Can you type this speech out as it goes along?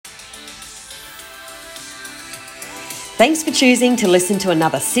Thanks for choosing to listen to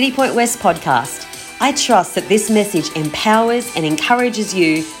another City Point West podcast. I trust that this message empowers and encourages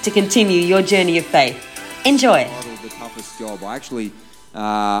you to continue your journey of faith. Enjoy. The toughest job. I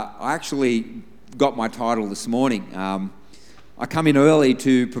actually got my title this morning. I come in early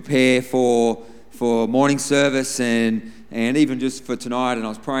to prepare for morning service and even just for tonight, and I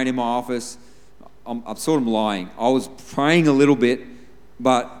was praying in my office. I'm sort of lying. I was praying a little bit,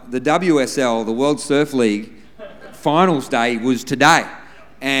 but the WSL, the World Surf League, finals day was today.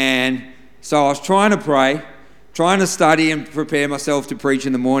 And so I was trying to pray, trying to study and prepare myself to preach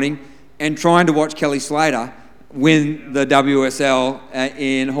in the morning, and trying to watch Kelly Slater win the WSL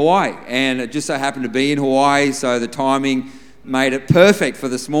in Hawaii. And it just so happened to be in Hawaii, so the timing made it perfect for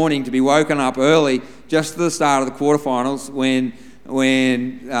this morning to be woken up early, just at the start of the quarterfinals, when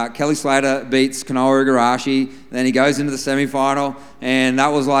Kelly Slater beats Kanoa Igarashi. Then he goes into the semi-final, and that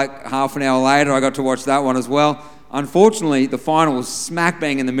was like half an hour later. I got to watch that one as well. Unfortunately, the final was smack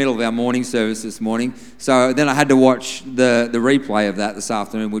bang in the middle of our morning service this morning, so then I had to watch the replay of that this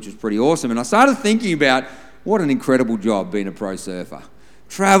afternoon, which was pretty awesome. And I started thinking about what an incredible job being a pro surfer.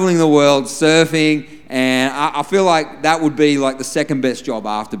 Traveling the world, surfing, and I feel like that would be like the second best job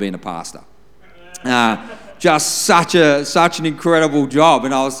after being a pastor. Just such an incredible job,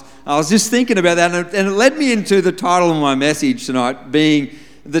 and I was just thinking about that, and it led me into the title of my message tonight, being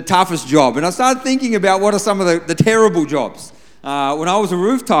the toughest job. And I started thinking about what are some of the terrible jobs. When I was a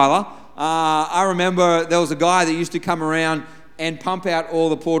roof tiler, I remember there was a guy that used to come around and pump out all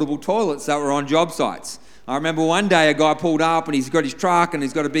the portable toilets that were on job sites. I remember one day a guy pulled up and he's got his truck and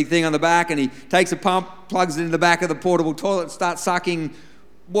he's got a big thing on the back, and he takes a pump, plugs it in the back of the portable toilet, and starts sucking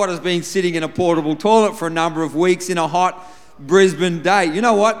what has been sitting in a portable toilet for a number of weeks in a hot Brisbane day. You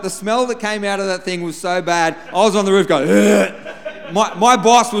know what? The smell that came out of that thing was so bad. I was on the roof going, ugh. My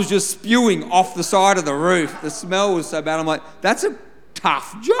boss was just spewing off the side of the roof. The smell was so bad. I'm like, that's a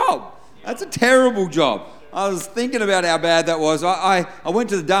tough job. That's a terrible job. I was thinking about how bad that was. I went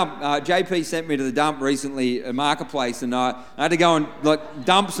to the dump. JP sent me to the dump recently at Marketplace, and I had to go and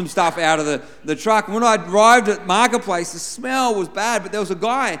dump some stuff out of the truck. And when I arrived at Marketplace, the smell was bad, but there was a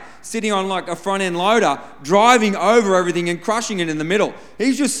guy sitting on a front-end loader driving over everything and crushing it in the middle.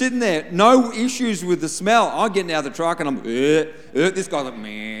 He's just sitting there, no issues with the smell. I'm getting out of the truck and I'm, this guy's like,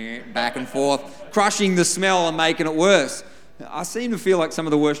 meh, back and forth, crushing the smell and making it worse. I seem to feel like some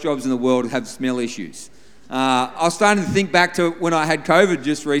of the worst jobs in the world have smell issues. I was starting to think back to when I had COVID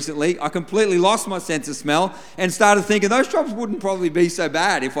just recently. I completely lost my sense of smell and started thinking those jobs wouldn't probably be so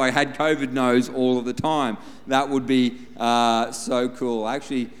bad if I had COVID nose all of the time. That would be so cool. I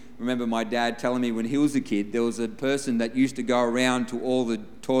actually remember my dad telling me when he was a kid, there was a person that used to go around to all the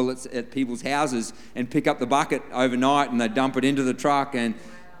toilets at people's houses and pick up the bucket overnight, and they'd dump it into the truck. And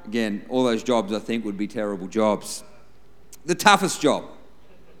again, all those jobs I think would be terrible jobs. The toughest job.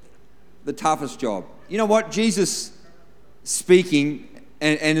 The toughest job. You know what? Jesus speaking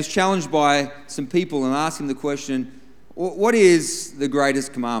and is challenged by some people and asking the question, what is the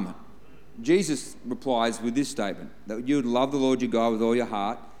greatest commandment? Jesus replies with this statement, that you would love the Lord your God with all your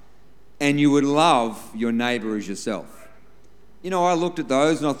heart, and you would love your neighbour as yourself. You know, I looked at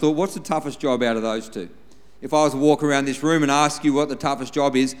those and I thought, what's the toughest job out of those two? If I was to walk around this room and ask you what the toughest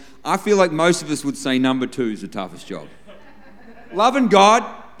job is, I feel like most of us would say number 2 is the toughest job. Loving God,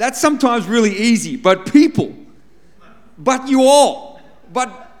 that's sometimes really easy, but people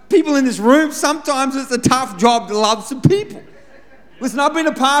in this room, sometimes it's a tough job to love some people. Listen, I've been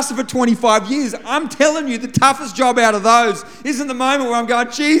a pastor for 25 years. I'm telling you, the toughest job out of those isn't the moment where I'm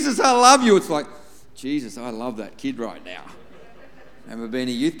going, Jesus, I love you. It's like, Jesus, I love that kid right now. I remember being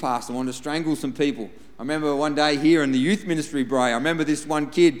a youth pastor, wanted to strangle some people. I remember one day here in the youth ministry, Bray, I remember this one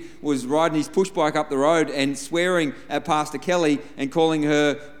kid was riding his push bike up the road and swearing at Pastor Kelly and calling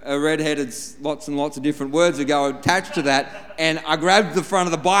her a redheaded, lots and lots of different words that go attached to that. And I grabbed the front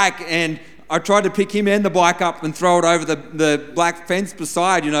of the bike and I tried to pick him and the bike up and throw it over the black fence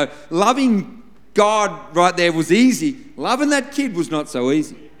beside. You know, loving God right there was easy. Loving that kid was not so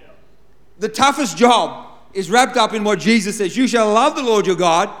easy. The toughest job is wrapped up in what Jesus says. You shall love the Lord your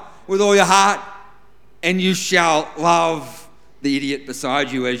God with all your heart, and you shall love the idiot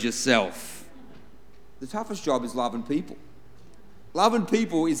beside you as yourself. The toughest job is loving people. Loving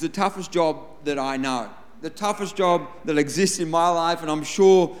people is the toughest job that I know. The toughest job that exists in my life, and I'm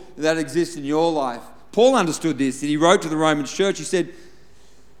sure that exists in your life. Paul understood this, and he wrote to the Roman church. He said,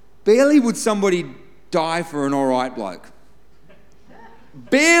 barely would somebody die for an all right bloke.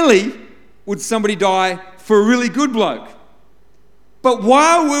 Barely would somebody die for a really good bloke. But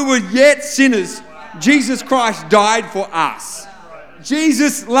while we were yet sinners, Jesus Christ died for us.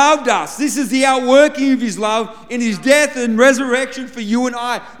 Jesus loved us. This is the outworking of his love in his death and resurrection for you and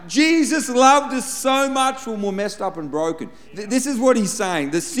I. Jesus loved us so much when we're messed up and broken. This is what he's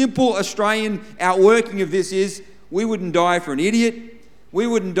saying. The simple Australian outworking of this is we wouldn't die for an idiot. We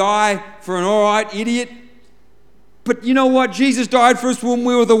wouldn't die for an all right idiot. But you know what? Jesus died for us when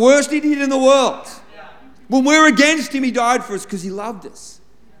we were the worst idiot in the world. When we were against him, he died for us because he loved us.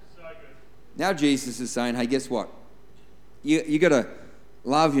 Now Jesus is saying, hey, guess what? You got to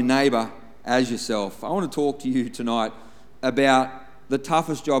love your neighbour as yourself. I want to talk to you tonight about the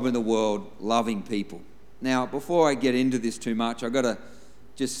toughest job in the world, loving people. Now, before I get into this too much, I've got to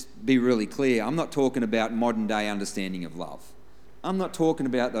just be really clear. I'm not talking about modern day understanding of love. I'm not talking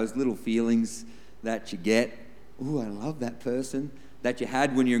about those little feelings that you get. Ooh, I love that person, that you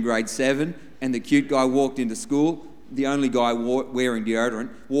had when you were in grade 7 and the cute guy walked into school, the only guy wearing deodorant,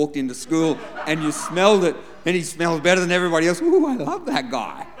 walked into school and you smelled it and he smells better than everybody else. Ooh, I love that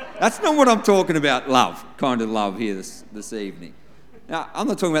guy. That's not what I'm talking about, love, kind of love here this evening. Now, I'm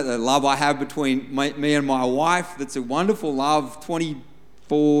not talking about the love I have between me and my wife. That's a wonderful love,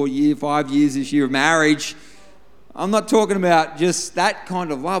 5 years this year of marriage. I'm not talking about just that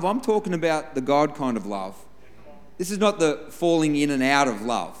kind of love. I'm talking about the God kind of love. This is not the falling in and out of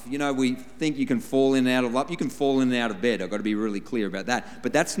love. You know, we think you can fall in and out of love. You can fall in and out of bed. I've got to be really clear about that.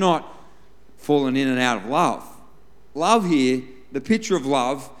 But that's not falling in and out of love. Love here, the picture of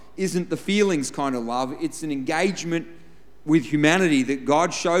love, isn't the feelings kind of love. It's an engagement with humanity that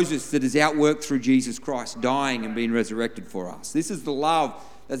God shows us that is outworked through Jesus Christ dying and being resurrected for us. This is the love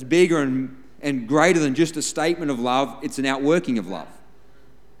that's bigger and greater than just a statement of love. It's an outworking of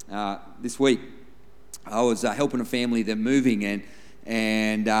love. This week, I was helping a family, they're moving,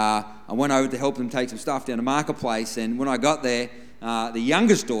 and I went over to help them take some stuff down to Marketplace, and when I got there, the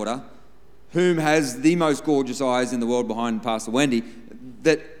youngest daughter, whom has the most gorgeous eyes in the world behind Pastor Wendy,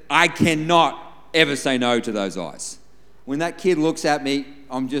 that I cannot ever say no to those eyes. When that kid looks at me,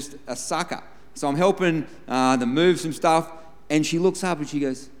 I'm just a sucker. So I'm helping them move some stuff, and she looks up and she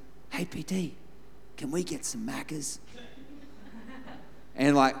goes, "Hey, PT, can we get some Maccas?"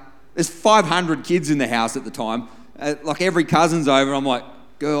 And like, there's 500 kids in the house at the time. Like every cousin's over. I'm like,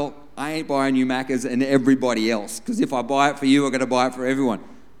 girl, I ain't buying you Maccas and everybody else. Because if I buy it for you, I've got to buy it for everyone.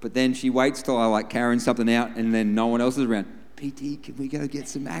 But then she waits till I like carrying something out and then no one else is around. PT, can we go get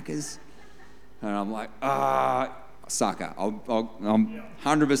some Maccas? And I'm like, sucker. I'm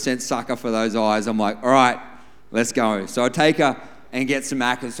 100% sucker for those eyes. I'm like, all right, let's go. So I take her and get some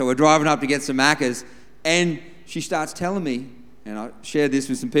Maccas. So we're driving up to get some Maccas and she starts telling me, and I shared this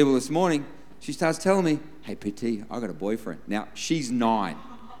with some people this morning, she starts telling me, "Hey, PT, I got a boyfriend." Now, she's 9,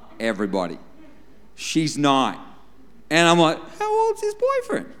 everybody. She's 9. And I'm like, how old's his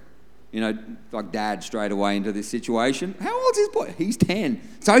boyfriend? You know, like dad straight away into this situation. How old's his boy? He's 10.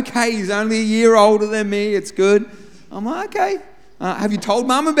 It's okay, he's only a year older than me, it's good. I'm like, okay. Have you told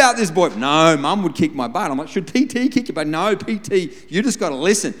mum about this boy? No, mum would kick my butt. I'm like, should PT kick your butt? No, PT, you just got to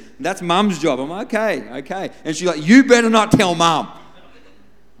listen. That's mum's job. I'm like, okay. And she's like, you better not tell mum.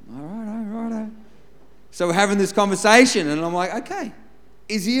 All right. So we're having this conversation and I'm like, okay,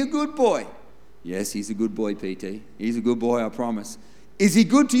 is he a good boy? Yes, he's a good boy, PT. He's a good boy, I promise. Is he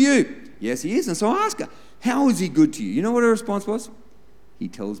good to you? Yes, he is. And so I ask her, how is he good to you? You know what her response was? He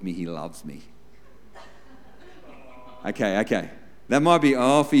tells me he loves me. Okay. That might be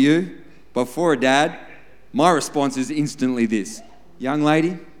for you, but for a dad, my response is instantly this. Young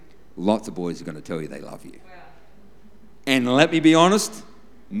lady, lots of boys are going to tell you they love you. And let me be honest,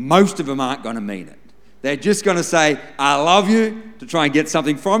 most of them aren't going to mean it. They're just going to say, I love you, to try and get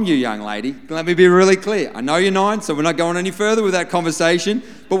something from you, young lady. Let me be really clear. I know you're 9, so we're not going any further with that conversation.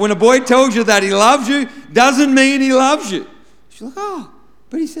 But when a boy tells you that he loves you, doesn't mean he loves you. She's like,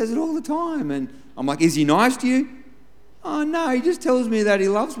 but he says it all the time. And I'm like, is he nice to you? Oh, no, he just tells me that he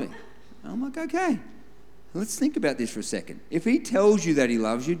loves me. I'm like, okay, let's think about this for a second. If he tells you that he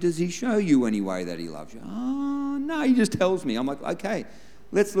loves you, does he show you any way that he loves you? Oh, no, he just tells me. I'm like, okay,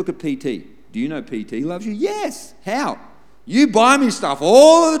 let's look at PT. Do you know PT loves you? Yes. How? You buy me stuff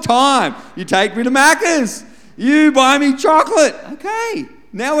all the time. You take me to Macca's. You buy me chocolate. Okay,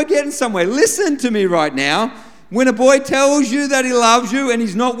 now we're getting somewhere. Listen to me right now. When a boy tells you that he loves you and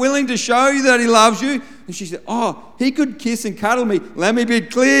he's not willing to show you that he loves you, and she said, he could kiss and cuddle me. Let me be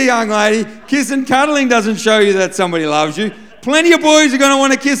clear, young lady. Kiss and cuddling doesn't show you that somebody loves you. Plenty of boys are going to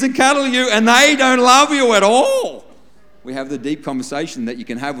want to kiss and cuddle you and they don't love you at all. We have the deep conversation that you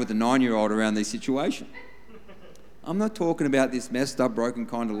can have with a 9-year-old around these situations. I'm not talking about this messed up, broken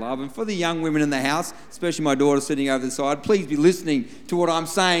kind of love. And for the young women in the house, especially my daughter sitting over the side, please be listening to what I'm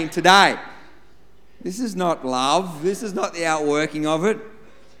saying today. This is not love. This is not the outworking of it.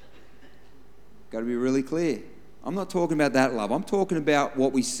 Got to be really clear. I'm not talking about that love. I'm talking about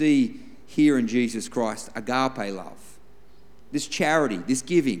what we see here in Jesus Christ, agape love. This charity, this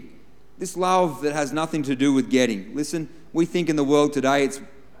giving, this love that has nothing to do with getting. Listen, we think in the world today it's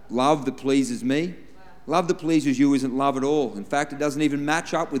love that pleases me. Love that pleases you isn't love at all. In fact, it doesn't even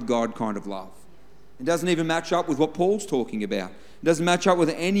match up with God kind of love. It doesn't even match up with what Paul's talking about. It doesn't match up with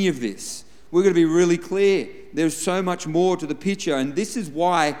any of this. We're going to be really clear. There's so much more to the picture, and this is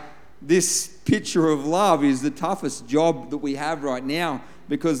why this picture of love is the toughest job that we have right now,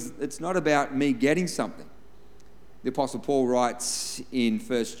 because it's not about me getting something. The Apostle Paul writes in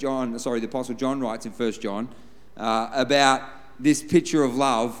the Apostle John writes in 1 John about this picture of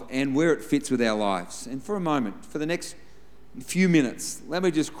love and where it fits with our lives. And for a moment, for the next few minutes, let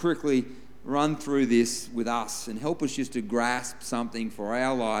me just quickly run through this with us and help us just to grasp something for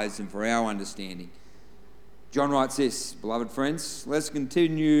our lives and for our understanding. John writes this, beloved friends, let's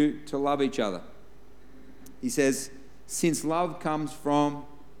continue to love each other. He says, since love comes from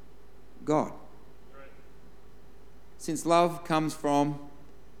God. Since love comes from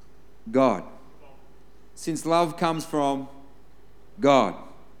God. Since love comes from God.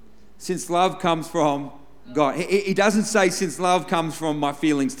 Since love comes from God. He doesn't say since love comes from my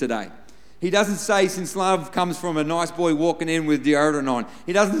feelings today. He doesn't say since love comes from a nice boy walking in with deodorant on.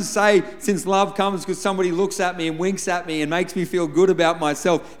 He doesn't say since love comes because somebody looks at me and winks at me and makes me feel good about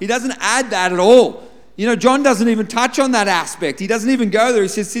myself. He doesn't add that at all. You know, John doesn't even touch on that aspect. He doesn't even go there. He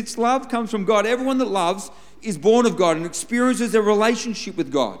says since love comes from God, everyone that loves is born of God and experiences a relationship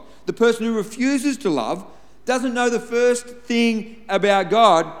with God. The person who refuses to love doesn't know the first thing about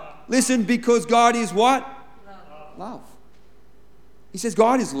God. Listen, because God is what? Love. He says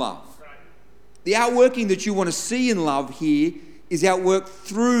God is love. The outworking that you want to see in love here is outworked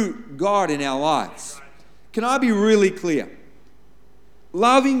through God in our lives. Can I be really clear?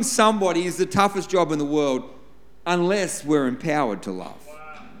 Loving somebody is the toughest job in the world unless we're empowered to love.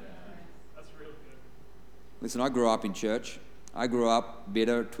 Wow. That's real good. Listen, I grew up in church. I grew up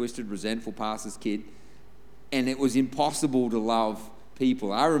bitter, twisted, resentful pastor's kid. And it was impossible to love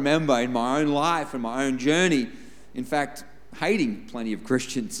people. I remember in my own life and my own journey, in fact, hating plenty of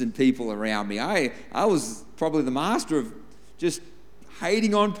Christians and people around me. I was probably the master of just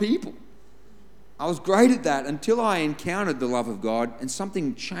hating on people. I was great at that until I encountered the love of God and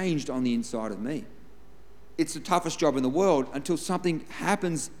something changed on the inside of me. It's the toughest job in the world until something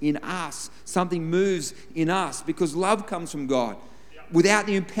happens in us, something moves in us, because love comes from God. Without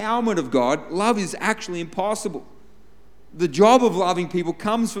the empowerment of God, love is actually impossible. The job of loving people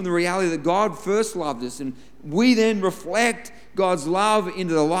comes from the reality that God first loved us, and we then reflect God's love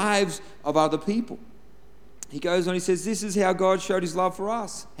into the lives of other people. He goes on, he says, this is how God showed his love for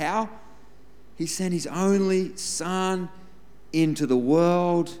us. How? He sent his only Son into the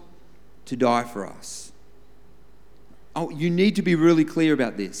world to die for us. Oh, you need to be really clear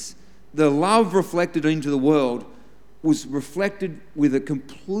about this. The love reflected into the world was reflected with a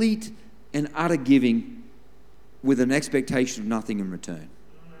complete and utter giving with an expectation of nothing in return.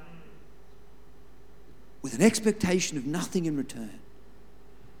 With an expectation of nothing in return.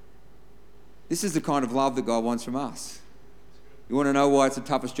 This is the kind of love that God wants from us. You want to know why it's the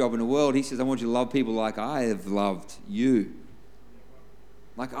toughest job in the world? He says, I want you to love people like I have loved you.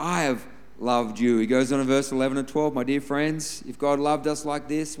 Like I have loved you. He goes on in verse 11 and 12, my dear friends, if God loved us like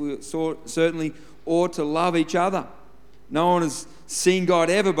this, we certainly ought to love each other. No one has seen God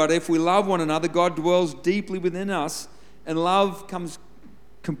ever, but if we love one another, God dwells deeply within us, and love comes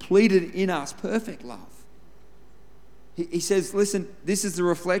completed in us, perfect love. He says, listen, this is the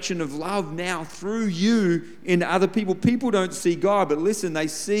reflection of love now through you into other people. People don't see God, but listen, they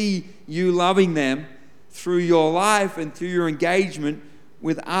see you loving them through your life and through your engagement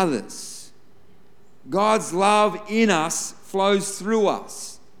with others. God's love in us flows through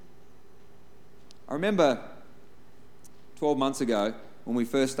us. I remember 12 months ago when we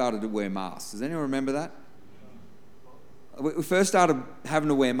first started to wear masks. Does anyone remember that? We first started having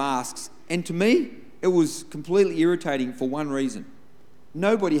to wear masks, and to me, it was completely irritating for one reason.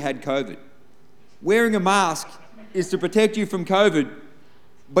 Nobody had COVID. Wearing a mask is to protect you from COVID,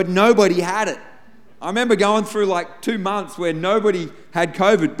 but nobody had it. I remember going through like 2 months where nobody had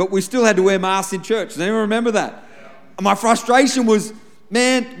COVID, but we still had to wear masks in church. Does anyone remember that? And my frustration was,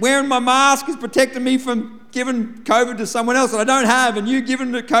 man, wearing my mask is protecting me from giving COVID to someone else that I don't have, and you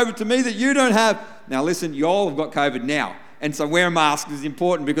giving the COVID to me that you don't have. Now listen, you all have got COVID now. And so wearing masks is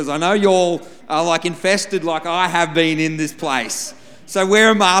important because I know you all are like infested like I have been in this place. So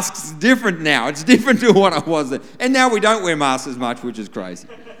wearing masks is different now. It's different to what I was then. And now we don't wear masks as much, which is crazy.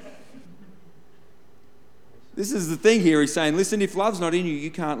 This is the thing here. He's saying, listen, if love's not in you,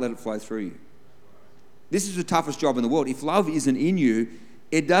 you can't let it flow through you. This is the toughest job in the world. If love isn't in you,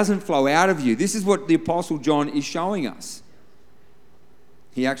 it doesn't flow out of you. This is what the Apostle John is showing us.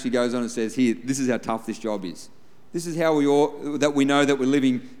 He actually goes on and says, here, this is how tough this job is. This is how we know that we're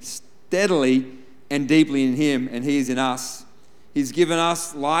living steadily and deeply in him, and he is in us. He's given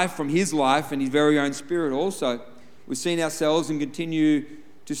us life from his life and his very own Spirit also. We've seen ourselves and continue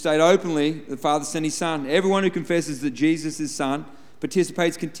to state openly that the Father sent his Son. Everyone who confesses that Jesus is Son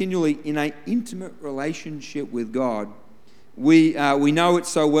participates continually in an intimate relationship with God. We know it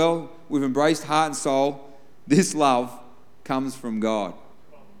so well. We've embraced heart and soul. This love comes from God.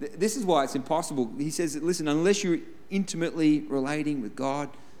 This is why it's impossible. He says, listen, unless you're intimately relating with God,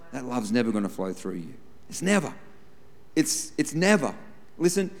 that love's never going to flow through you. It's never. It's never.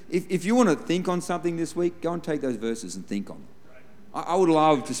 Listen, if you want to think on something this week, go and take those verses and think on them. I would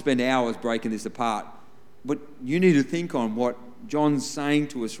love to spend hours breaking this apart, but you need to think on what John's saying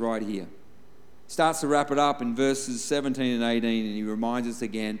to us right here. Starts to wrap it up in verses 17 and 18, and he reminds us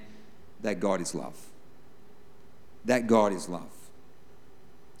again that God is love. That God is love.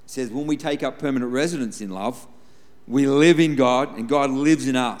 He says, when we take up permanent residence in love, we live in God and God lives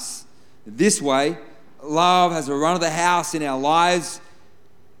in us. This way, love has a run of the house in our lives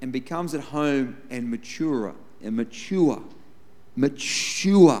and becomes at home and mature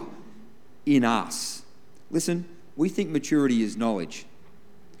in us. Listen, we think maturity is knowledge.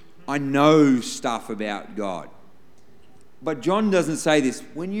 I know stuff about God. But John doesn't say this.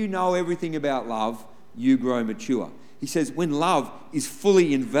 When you know everything about love, you grow mature. He says when love is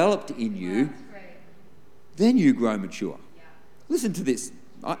fully enveloped in you, then you grow mature. Yeah. Listen to this.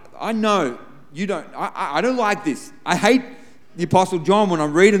 I know you don't. I don't like this. I hate the Apostle John when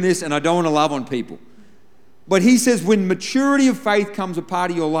I'm reading this and I don't want to love on people. But he says when maturity of faith comes a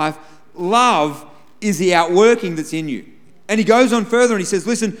part of your life, love is the outworking that's in you. And he goes on further and he says,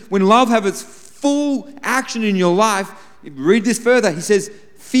 listen, when love has its full action in your life, read this further, he says,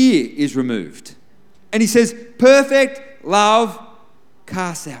 fear is removed. And he says, perfect love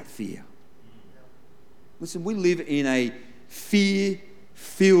casts out fear. Listen, we live in a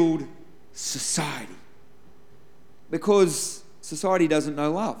fear-filled society because society doesn't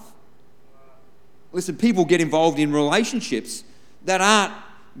know love. Listen, people get involved in relationships that aren't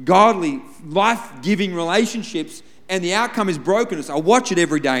godly, life-giving relationships, and the outcome is brokenness. I watch it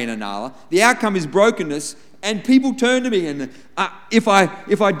every day in Anala. The outcome is brokenness, and people turn to me, and if I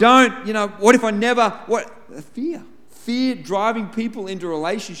don't, what if I never? Fear driving people into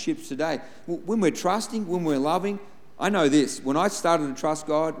relationships today. When we're trusting, when we're loving, I know this. When I started to trust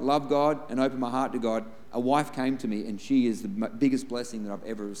God, love God, and open my heart to God, a wife came to me, and she is the biggest blessing that I've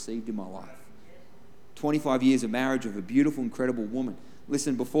ever received in my life. 25 years of marriage of a beautiful, incredible woman.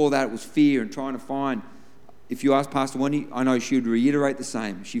 Listen, before that it was fear and trying to find. If you ask Pastor Wendy, I know she would reiterate the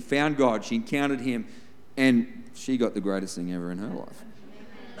same. She found God, she encountered him, and she got the greatest thing ever in her life.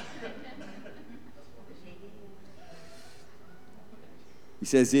 He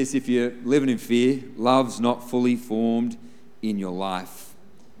says this, if you're living in fear, love's not fully formed in your life.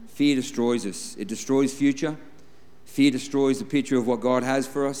 Fear destroys us. It destroys future. Fear destroys the picture of what God has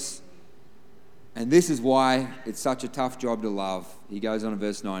for us. And this is why it's such a tough job to love. He goes on in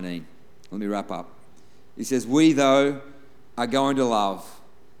verse 19. Let me wrap up. He says, we, though, are going to love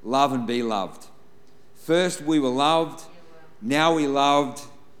and be loved. First we were loved, now we loved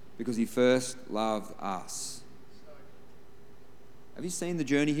because he first loved us. Have you seen the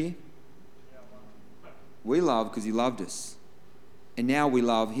journey here? We love because he loved us. And now we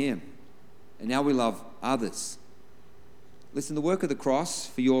love him. And now we love others. Listen, the work of the cross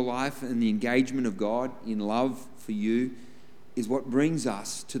for your life and the engagement of God in love for you is what brings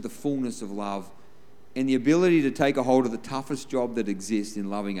us to the fullness of love and the ability to take a hold of the toughest job that exists in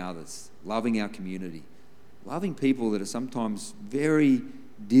loving others, loving our community, loving people that are sometimes very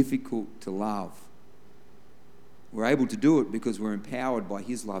difficult to love. We're able to do it because we're empowered by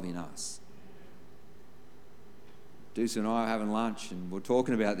his love in us. Deuce and I are having lunch and we're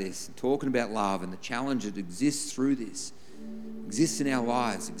talking about this, talking about love and the challenge that exists through this. Exists in our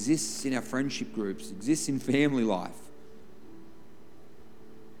lives, exists in our friendship groups, exists in family life.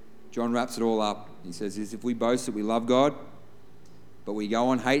 John wraps it all up. He says this, if we boast that we love God, but we go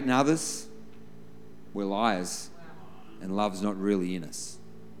on hating others, we're liars, and love's not really in us.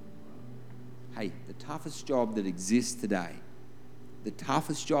 Hey, the toughest job that exists today, the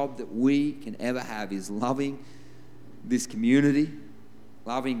toughest job that we can ever have is loving this community,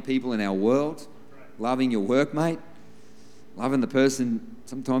 loving people in our world, loving your workmate, loving the person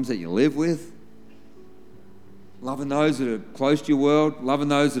sometimes that you live with, loving those that are close to your world, loving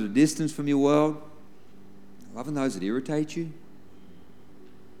those that are distant from your world. Loving those that irritate you?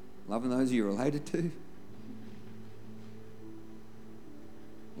 Loving those you're related to?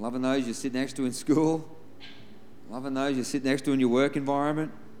 Loving those you sit next to in school? Loving those you sit next to in your work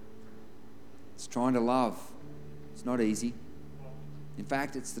environment? It's trying to love. It's not easy. In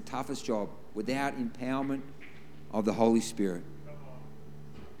fact, it's the toughest job without empowerment of the Holy Spirit.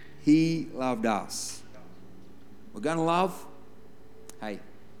 He loved us. We're going to love? Hey,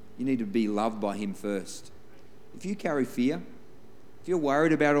 you need to be loved by Him first. If you carry fear, if you're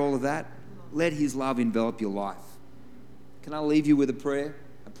worried about all of that, let His love envelop your life. Can I leave you with a prayer?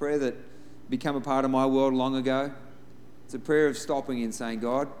 A prayer that became a part of my world long ago. It's a prayer of stopping and saying,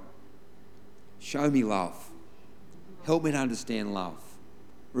 God, show me love. Help me to understand love.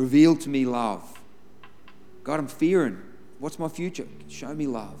 Reveal to me love. God, I'm fearing. What's my future? Show me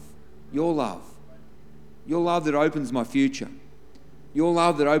love. Your love. Your love that opens my future. Your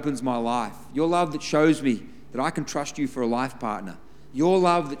love that opens my life. Your love that shows me that I can trust you for a life partner. Your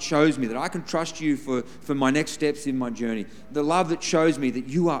love that shows me that I can trust you for my next steps in my journey. The love that shows me that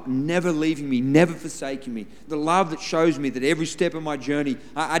you are never leaving me, never forsaking me. The love that shows me that every step of my journey,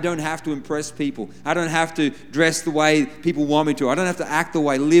 I don't have to impress people. I don't have to dress the way people want me to. I don't have to act the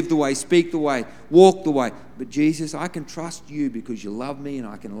way, live the way, speak the way, walk the way. But Jesus, I can trust you because you love me and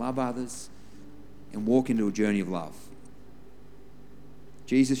I can love others and walk into a journey of love.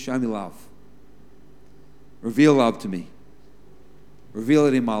 Jesus, show me love. Reveal love to me. Reveal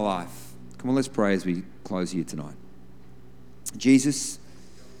it in my life. Come on, let's pray as we close here tonight. Jesus,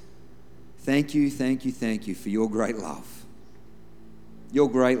 thank you for your great love. Your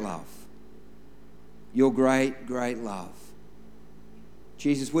great love. Your great, great love.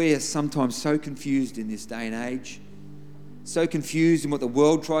 Jesus, we are sometimes so confused in this day and age, so confused in what the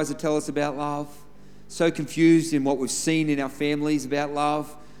world tries to tell us about love, so confused in what we've seen in our families about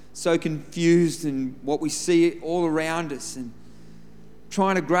love, so confused in what we see all around us and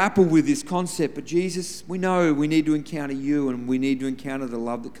trying to grapple with this concept. But Jesus, we know we need to encounter you and we need to encounter the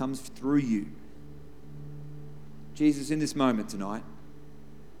love that comes through you. Jesus, in this moment tonight,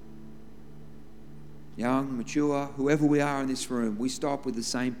 young, mature, whoever we are in this room, we stop with the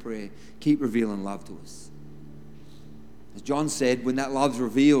same prayer. Keep revealing love to us. As John said, when that love's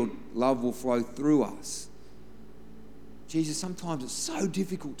revealed, love will flow through us. Jesus, sometimes it's so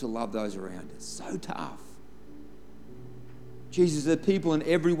difficult to love those around us, so tough. Jesus, there are people in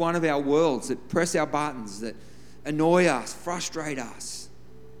every one of our worlds that press our buttons, that annoy us, frustrate us.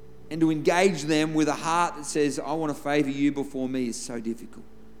 And to engage them with a heart that says, I want to favour you before me, is so difficult.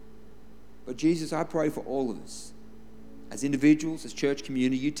 But Jesus, I pray for all of us. As individuals, as church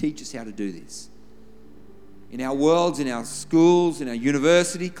community, you teach us how to do this. In our worlds, in our schools, in our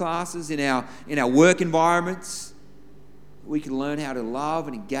university classes, in our work environments, we can learn how to love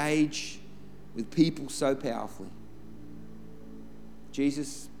and engage with people so powerfully.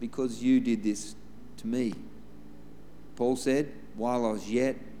 Jesus, because you did this to me. Paul said, while I was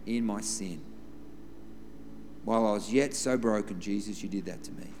yet in my sin, while I was yet so broken, Jesus, you did that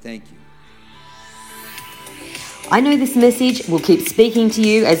to me. Thank you. I know this message will keep speaking to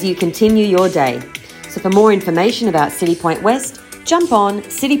you as you continue your day. So for more information about City Point West, jump on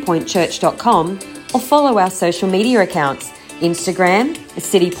citypointchurch.com or follow our social media accounts, Instagram,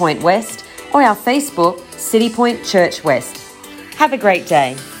 City Point West, or our Facebook, City Point Church West. Have a great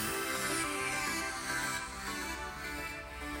day.